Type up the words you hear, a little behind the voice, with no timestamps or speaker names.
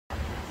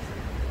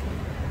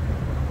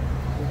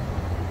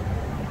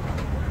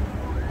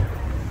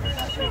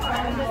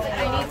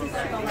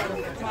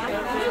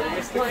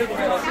Tonight's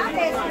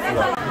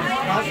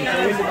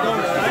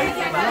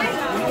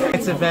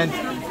event,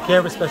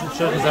 C.A.R.E Special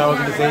Children is our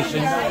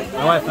organization.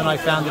 My wife and I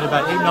founded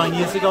about 8-9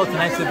 years ago.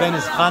 Tonight's event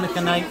is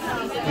Chanukah night.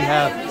 We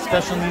have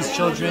special needs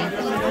children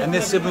and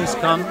their siblings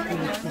come.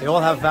 They all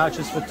have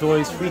vouchers for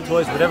toys, free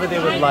toys, whatever they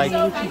would like.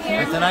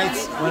 And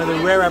tonight's one of the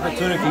rare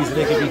opportunities that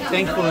they can be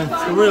thankful and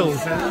thrilled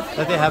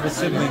that they have a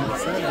sibling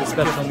with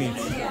special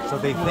needs. So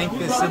they thank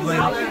their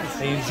sibling,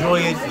 they enjoy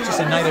it. It's just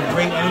a night of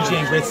great energy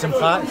and great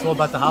simcha. It's all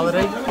about the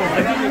holiday.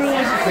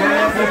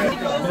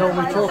 You know,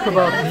 we talk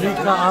about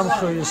Mika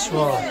Amcha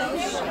Yisrael.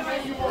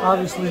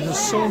 Obviously, there's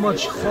so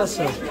much chesed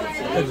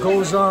that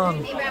goes on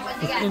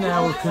within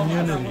our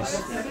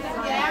communities.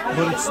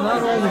 But it's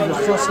not only the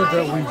chesed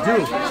that we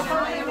do,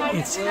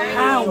 it's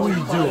how we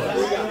do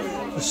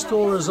it. The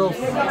store is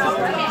open,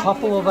 a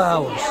couple of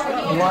hours,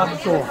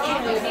 blocked off,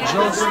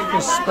 just for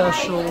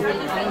special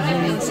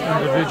needs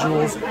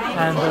individuals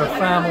and their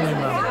family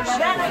members.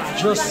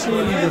 Just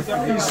seeing the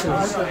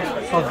faces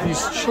of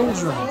these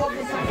children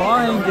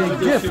buying a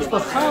gift for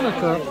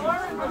Hanukkah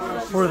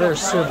for their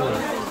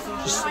sibling.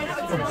 Just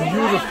a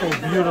beautiful,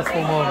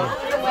 beautiful moment.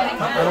 I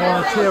don't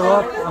want to tear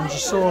up, I'm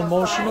just so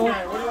emotional,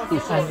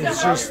 and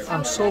it's just,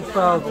 I'm so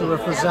proud to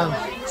represent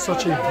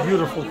such a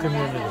beautiful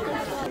community.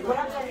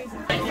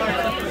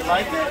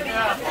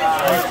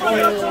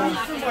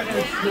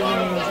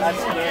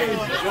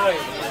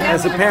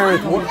 As a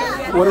parent,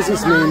 what does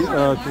this mean?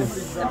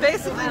 It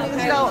basically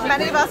means, you know,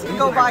 many of us can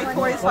go buy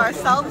toys for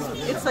ourselves.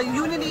 It's a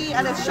unity,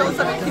 and it shows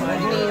that the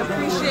community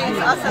appreciates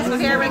us as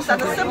parents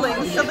and the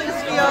siblings.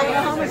 Siblings feel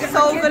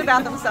so good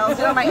about themselves.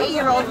 You know, my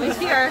 8-year-old was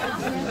here.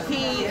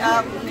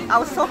 I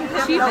was talking to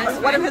him, you know,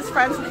 one of his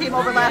friends who came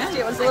over last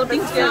year was a little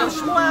bit scared of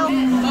Shmuel,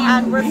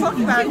 and we're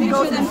talking about it. He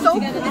goes, it's so cool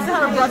to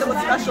have a brother with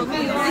special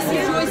needs.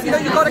 You know,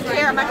 you go to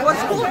C.A.R.E, I'm like,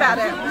 what's cool about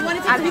it?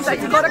 And he's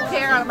like, you go to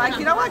C.A.R.E, and I'm like,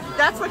 you know what?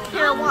 That's what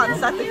C.A.R.E wants,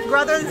 that the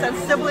brothers and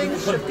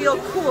siblings should feel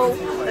cool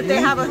that they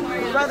have a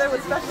brother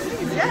with special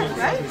needs. Yeah,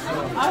 right?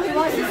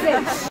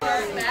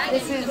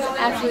 This is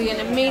actually an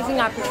amazing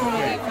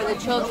opportunity for the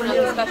children of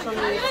the special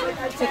needs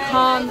to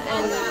come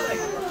and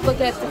look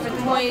at different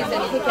toys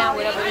and pick out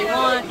whatever they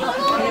want,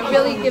 and it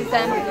really gives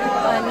them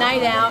a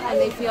night out and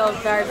they feel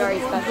very, very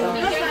special.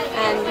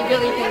 And we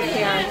really think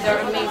C.A.R.E,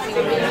 they're amazing,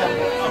 amazing.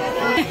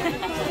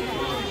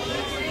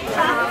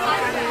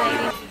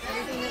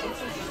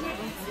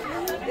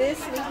 This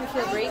makes me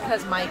feel great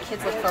because my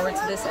kids look forward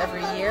to this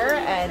every year,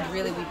 and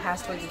really we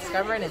pass towards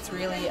Discover, and it's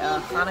really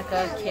a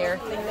Hanukkah C.A.R.E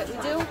thing that we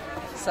do.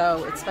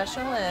 So it's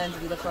special, and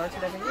we look forward to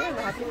it every year, and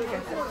we're happy to be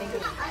here. Thank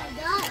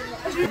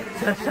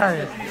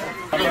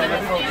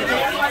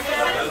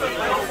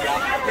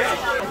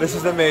you. This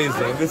is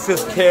amazing. This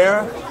is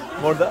C.A.R.E.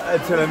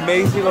 It's an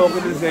amazing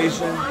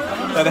organization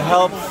that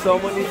helps so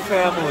many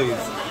families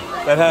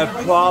that have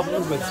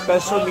problems with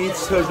special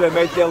needs children,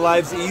 make their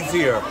lives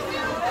easier.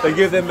 They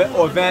give them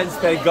events,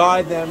 they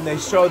guide them, they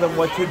show them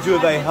what to do,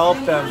 they help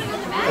them.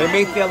 They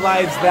make their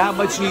lives that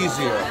much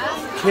easier.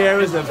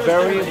 C.A.R.E is a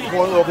very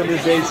important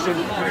organization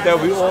that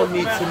we all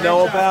need to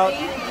know about,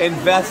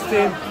 invest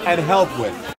in, and help with.